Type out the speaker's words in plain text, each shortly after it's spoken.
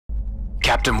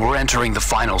Captain, we're entering the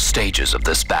final stages of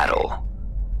this battle,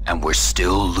 and we're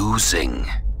still losing.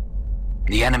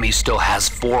 The enemy still has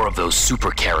 4 of those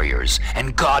super carriers,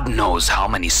 and God knows how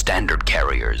many standard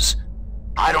carriers.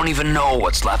 I don't even know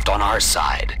what's left on our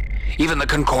side. Even the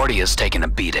Concordia's taken a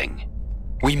beating.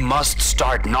 We must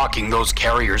start knocking those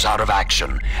carriers out of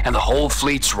action, and the whole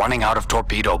fleet's running out of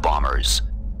torpedo bombers.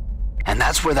 And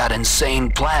that's where that insane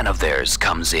plan of theirs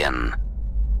comes in.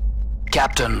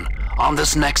 Captain, on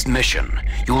this next mission,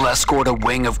 you'll escort a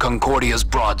wing of Concordia's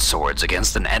broadswords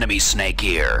against an enemy snake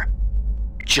ear.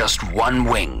 Just 1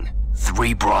 wing,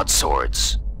 3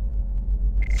 broadswords.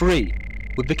 3?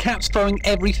 With the Cats throwing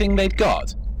everything they've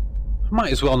got?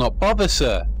 Might as well not bother,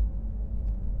 sir.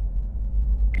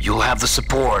 You'll have the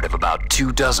support of about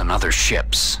 24 other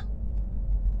ships.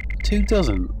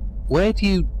 24? Where do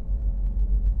you...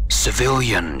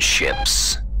 Civilian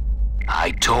ships.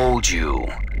 I told you,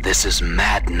 this is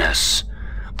madness.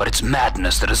 But it's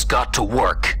madness that has got to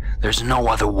work. There's no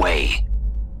other way.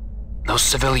 Those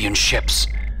civilian ships,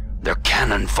 they're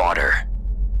cannon fodder.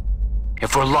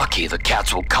 If we're lucky, the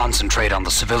Cats will concentrate on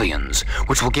the civilians,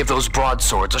 which will give those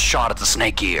broadswords a shot at the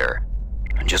snake ear.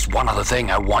 And just one other thing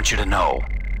I want you to know.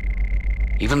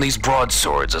 Even these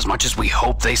broadswords, as much as we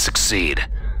hope they succeed,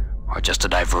 are just a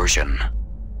diversion.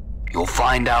 You'll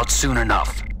find out soon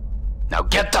enough. Now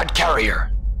get that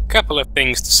carrier! Couple of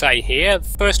things to say here.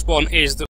 The first one is that